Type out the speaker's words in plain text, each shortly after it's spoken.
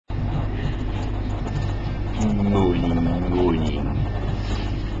Morning.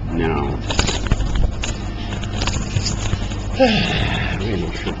 Now, I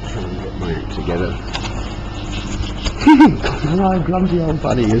really should try and get my act together. My grumpy old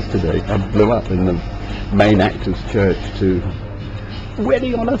buddy yesterday, I blew up in the main actor's church to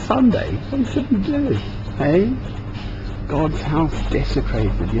wedding on a Sunday. I shouldn't do it, eh? God's house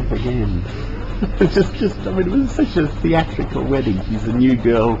desecrated yet again. It was such a theatrical wedding. She's a new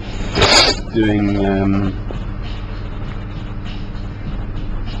girl doing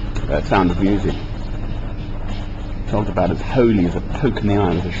Sound of Music. Talked about as holy as a poke in the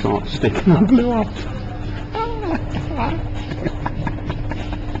eye with a sharp stick, and I blew up.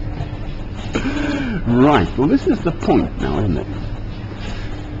 Right, well this is the point now, isn't it?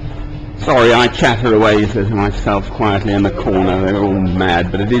 Sorry, I chatter away to myself quietly in the corner. They're all mad,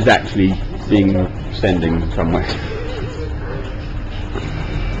 but it is actually sending somewhere.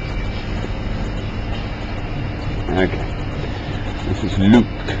 Okay, this is Luke,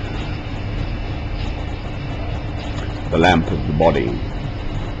 the lamp of the body.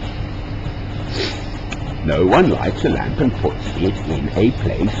 No one lights a lamp and puts it in a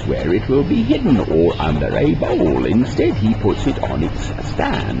place where it will be hidden or under a bowl. Instead, he puts it on its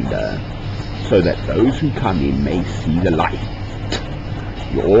stand, so that those who come in may see the light.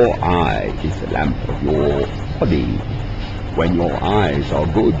 Your eye is the lamp of your body. When your eyes are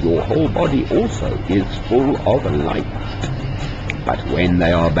good, your whole body also is full of light. But when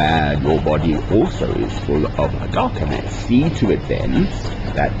they are bad, your body also is full of darkness. See to it then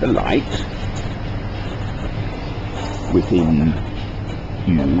that the light within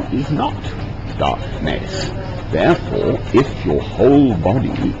you is not darkness. Therefore, if your whole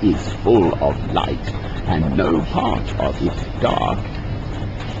body is full of light and no part of it dark,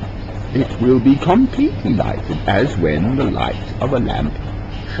 it will be completely lighted, as when the light of a lamp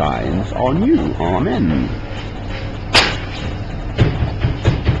shines on you. Amen.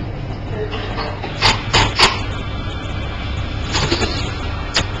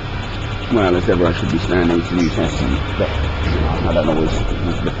 Well, as ever, I should be standing for the New Testament, but I don't always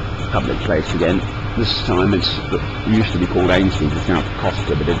use the public place again. This time it used to be called Ainsley, it's now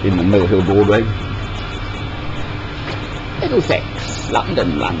Costa, but it's in the Mill Hill Broadway. Middlesex,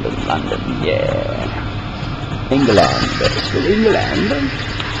 London, yeah. England, still England.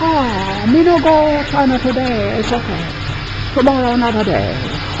 Me no go China today, it's okay. Tomorrow another day.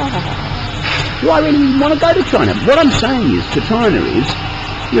 Do I really want to go to China? What I'm saying is, to China is,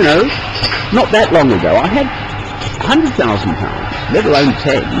 you know, not that long ago, I had £100,000, let alone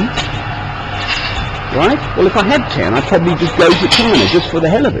 10, right? Well, if I had 10, I'd probably just go to China just for the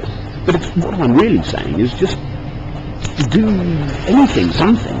hell of it. But what I'm really saying is just to do anything,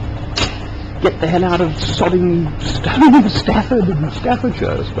 something. Get the hell out of sodding Stafford and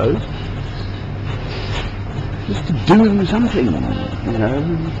Staffordshire, I suppose. Just to do something, you know.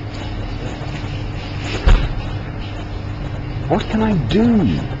 What can I do?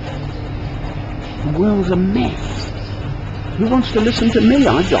 The world's a mess. Who wants to listen to me?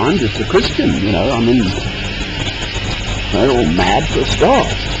 I'm just a Christian, you know. I mean, they're all mad for a start.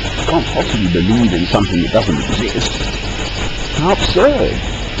 I can't possibly believe in something that doesn't exist. How absurd.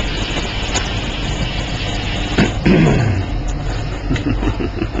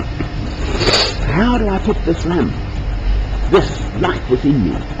 How do I put this lamp, this light within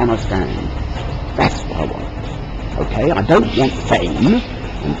me, on a stand? That's what I want. Okay, I don't want fame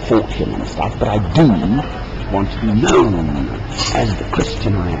and fortune and stuff, but I do want to be known as the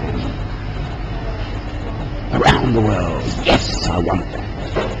Christian I am. Around the world, yes, I want that.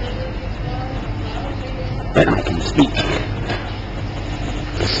 Then I can speak.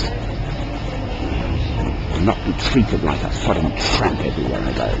 And not be treated like a sodden tramp everywhere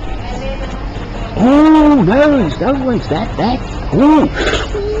I go. Oh, no, it's always that. Oh,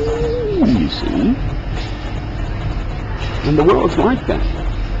 you see. And the world's like that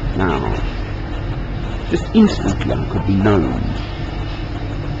now. Just instantly I could be known.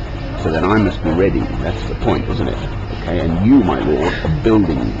 So then I must be ready. That's the point, isn't it? Okay, and you, my Lord, are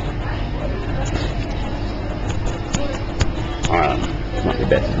building. It's not the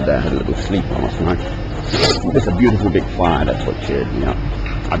best today. I had a little sleep last night. It's a beautiful big fire, that's what cheered me up.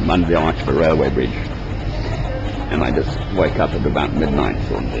 I'm under the arch of a railway bridge. And I just wake up at about midnight and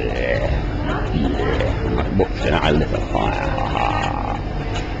thought, yeah. I lit a fire.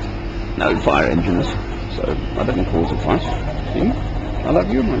 No fire engines, so I didn't cause a fuss. See? I love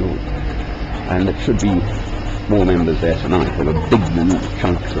you, my Lord. And it should be more members there tonight. There were big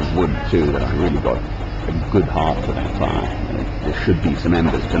chunks of wood too that I really got a good heart for that fire. And there should be some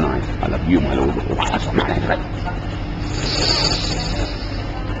embers tonight. I love you, my Lord.